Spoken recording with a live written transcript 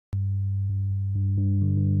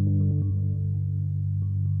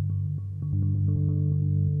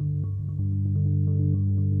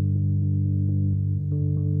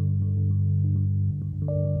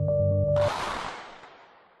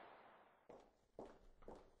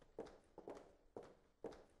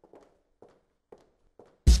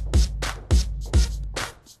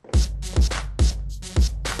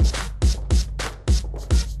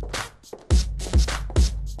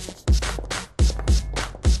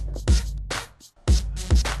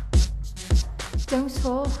Don't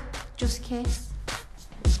talk, just kiss.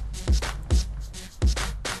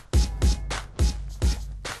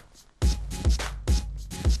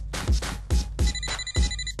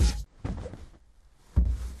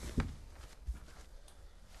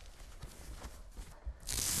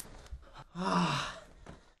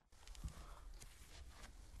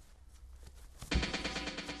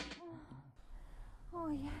 Oh,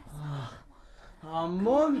 yes. Oh,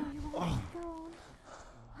 Mum!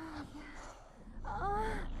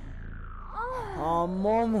 Oh,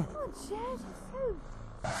 Mum! Oh, Jed,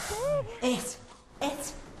 you're so big.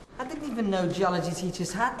 It. I didn't even know geology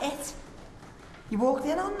teachers had it. You walked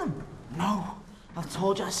in on them. No, I've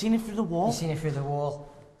told you, I've seen it through the wall. You seen it through the wall?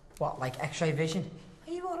 What, like X-ray vision?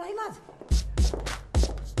 Are you all right, lad?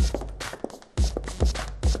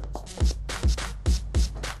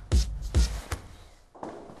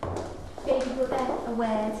 Baby brother, a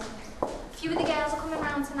word. A few of the girls are coming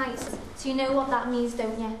round tonight, so you know what that means,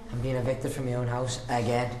 don't you? I'm being evicted from my own house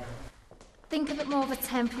again. Think of it more of a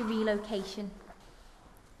temporary relocation.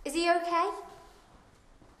 Is he okay?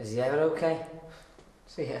 Is he ever okay?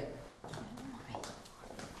 See ya.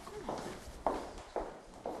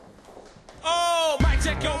 Oh, mic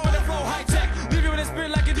check, yo, with the flow, high tech. Leave you with a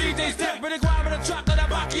spin like a DJ's deck. With a grind with a track on the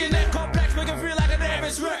back of your neck. Complex, make it feel like a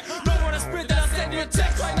nervous wreck. No one to sprint, then I'll send you a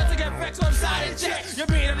text. Try not to get vexed on side and check. You're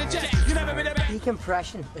being on the jet, you never been a best.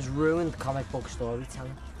 Decompression has ruined comic book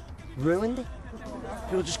storytelling. Ruined it.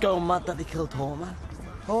 People just go mad that they killed Hawkman.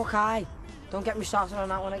 Hawkeye. Don't get me started on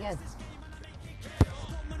that one again.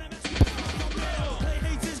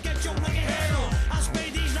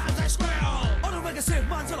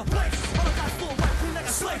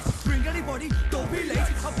 Bring anybody, don't be late.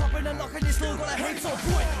 I'm popping and locking this logo like hate, so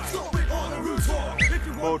boy, stop with all the root talk. If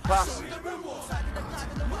you Forward pass.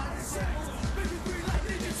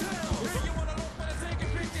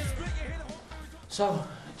 So,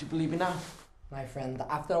 do you believe me now? My friend,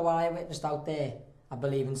 after what I witnessed out there, I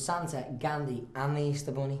believe in Santa, Gandhi and the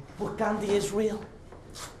Easter Bunny. But Gandhi is real.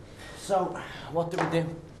 So, what do we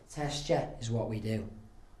do? Test you is what we do.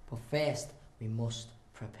 But first, we must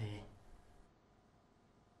prepare.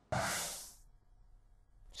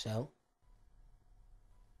 So?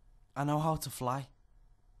 I know how to fly.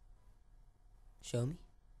 Show me.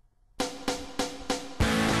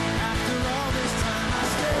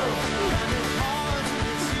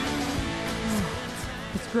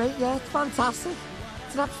 It's great, yeah, it's fantastic.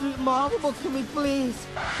 It's an absolute marvel, but can we please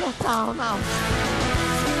get down now?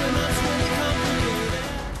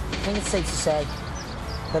 I think it's safe to say,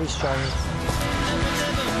 very strong.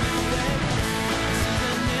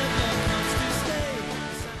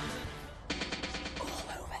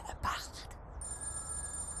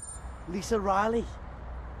 Lisa Riley.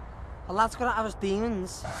 A lad's got to have his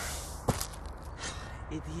demons.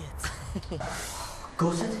 Idiot.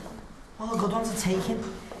 Gutted. All the good ones are taken.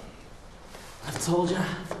 I've told you,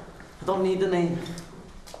 I don't need the name.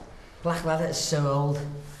 Black leather is so old.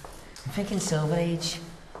 I'm thinking Silver Age.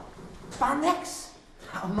 Spandex?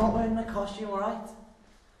 I'm not wearing a costume, alright?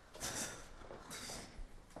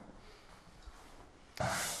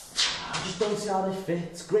 I just don't see how this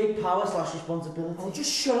fits. Great power / responsibility. Oh,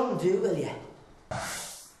 just shut up and do it, will you?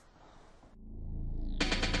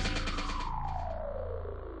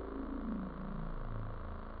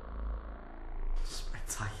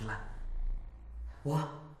 Spectacular. What?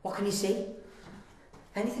 What can you see?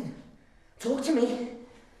 Anything? Talk to me.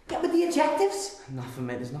 Get with the adjectives. Nothing,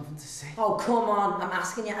 mate. There's nothing to see. Oh, come on. I'm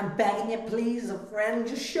asking you. I'm begging you, please, as a friend.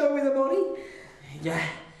 Just show me the money. Yeah.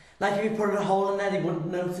 Like if you put a hole in there, they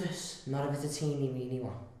wouldn't notice. Not if it's a teeny-weeny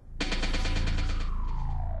one.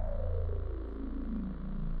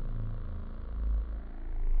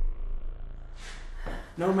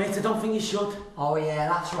 No, mate, I don't think you should. Oh, yeah,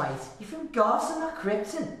 that's right. You're from Garson, not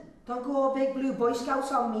Krypton. Don't go all big blue Boy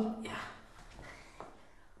Scouts on me. Yeah.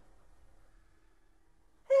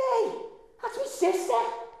 Hey, that's my sister.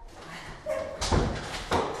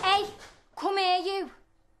 Hey, come here, you.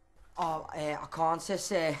 Oh, I can't,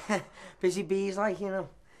 sis. Busy bees, like, you know.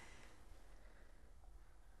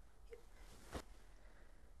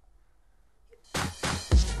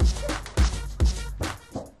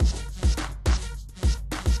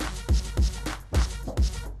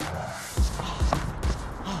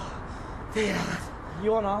 Dear,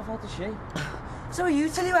 you went off out the shape. So you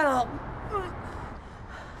till you went up.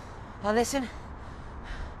 Now listen,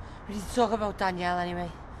 we need to talk about Danielle anyway.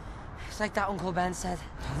 It's like that Uncle Ben said.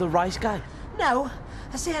 The rice guy? No,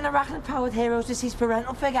 I say an arachne-powered hero's deceased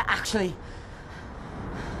parental figure, actually.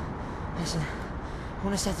 Listen, I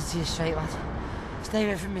want to set it to you straight, lad. Stay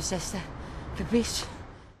away from my sister. Capiche?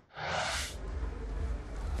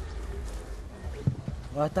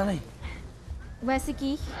 Right, Danny? Where's the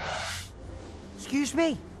geek? Excuse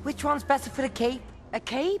me, which one's better for a cape? A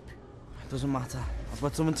cape? It doesn't matter. I've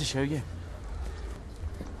got something to show you.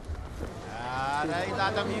 Hey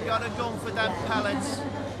lad, have you got a gun for them pellets?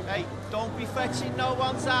 Hey, don't be fetching no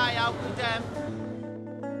one's eye out with them.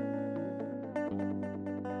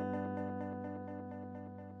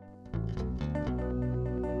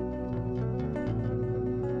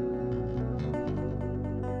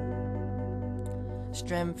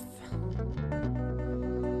 Strength.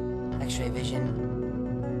 X-ray vision.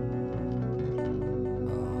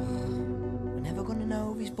 Oh, we're never gonna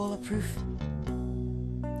know if he's bulletproof.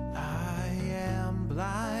 I am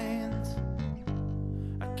blind.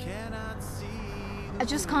 I cannot see. I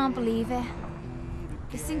just can't believe it.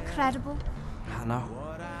 It's incredible. I know.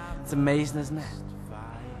 It's amazing, isn't it?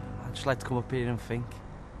 I'd just like to come up here and think.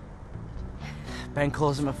 Ben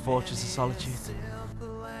calls him a fortress of solitude.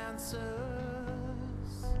 Simple answers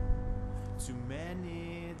to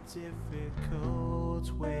many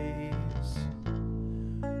difficult ways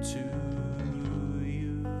to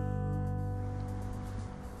you.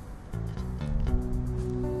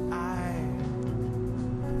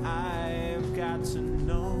 I've got to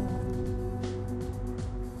know.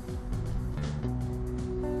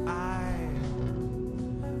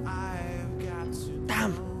 I've got to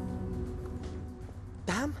Damn. know.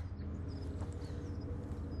 Damn.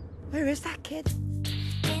 Where is that kid?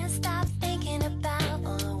 Can't stop thinking about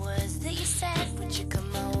all the words that you said. Would you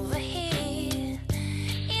come over here?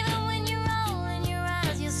 Even when you're rolling your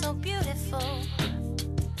eyes, you're so beautiful.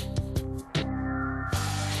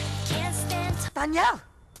 Can't stand Danielle!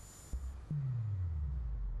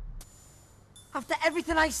 After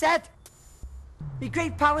everything I said, your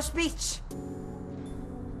great power speech,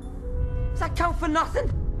 does that count for nothing?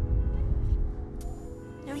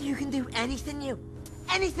 You know, you can do anything, you.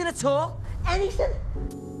 Anything at all. Anything.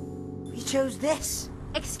 You chose this.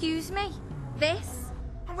 Excuse me? This?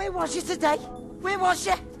 And where was you today? Where was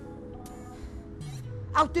you?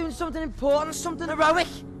 Out doing something important, something heroic?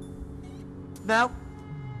 No.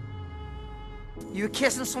 You were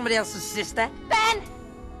kissing somebody else's sister? Ben!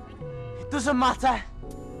 It doesn't matter.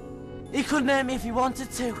 He couldn't hurt me if he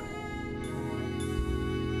wanted to.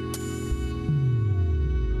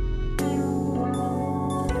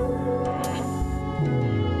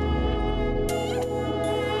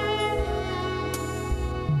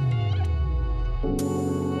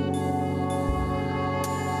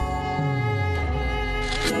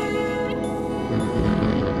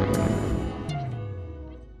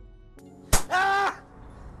 Ah!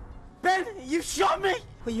 Ben, you shot me!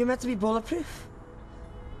 Well, you're meant to be bulletproof.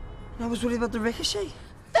 I was worried about the ricochet.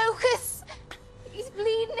 Focus! He's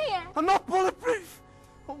bleeding here. I'm not bulletproof!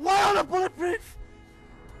 Why am I bulletproof?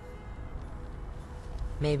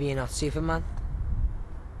 Maybe you're not Superman.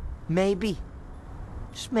 Maybe.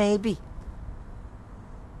 Just maybe.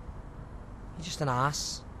 You're just an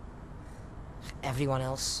ass. Like everyone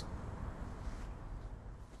else.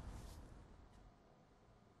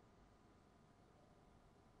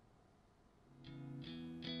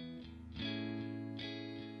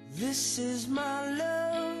 This is my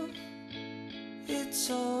love, it's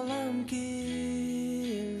all I'm given.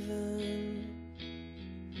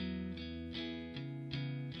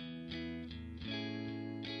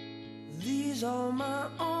 These are my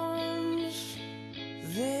arms,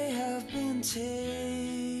 they have been taken.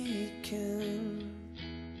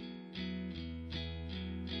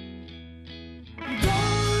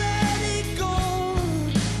 Don't let it go,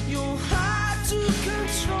 you're hard to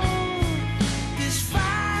control. This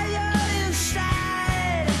fire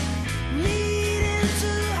inside, needing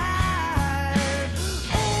to hide.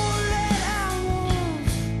 All that I want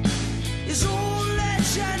is all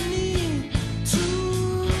that I need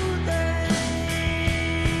today.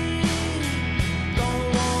 Don't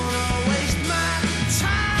wanna waste my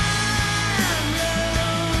time,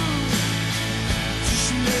 love. Just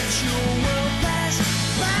let your world pass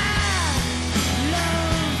by.